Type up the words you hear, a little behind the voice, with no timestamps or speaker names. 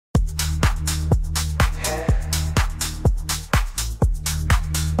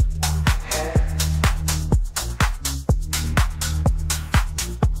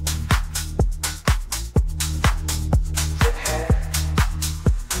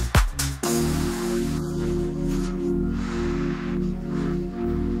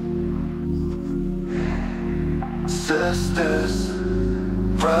Sisters,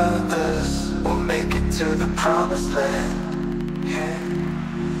 brothers, we'll make it to the promised land. Yeah.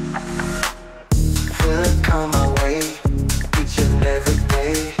 Feel it come our way, each and every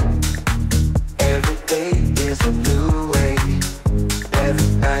day. Every day is a new way.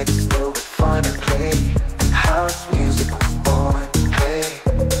 Every night is filled with fun and play. And house music was born to play.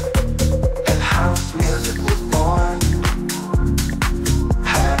 And house music was born.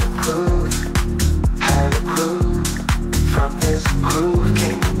 Had a groove, had a groove. From this groove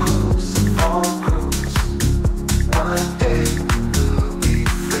came the grooves of all grooves. One day we'll be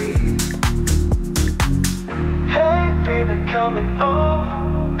free. Hey, baby, coming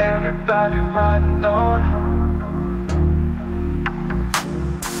home. Everybody riding on.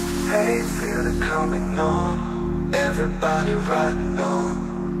 Hey, feel it coming on. Everybody riding on.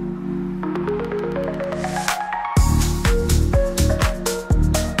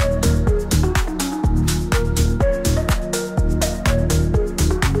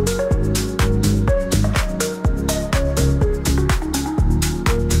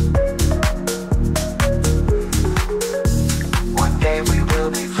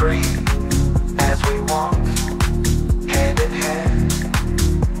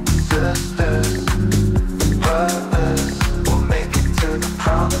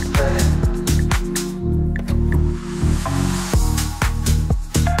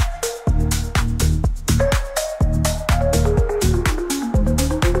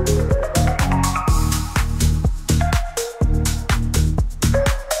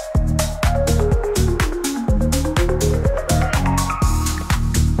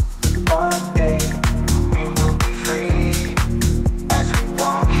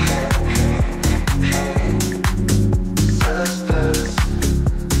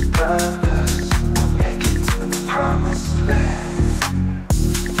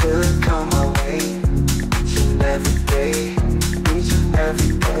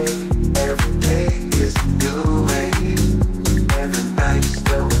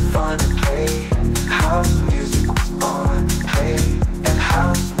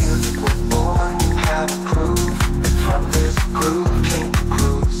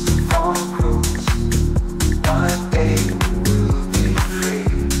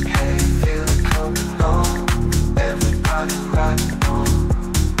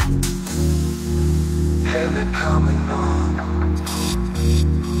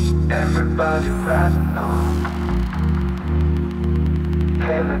 Everybody riding on.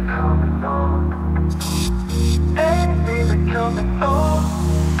 Hey, they're coming on. Hey, baby, coming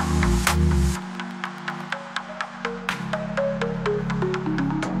on.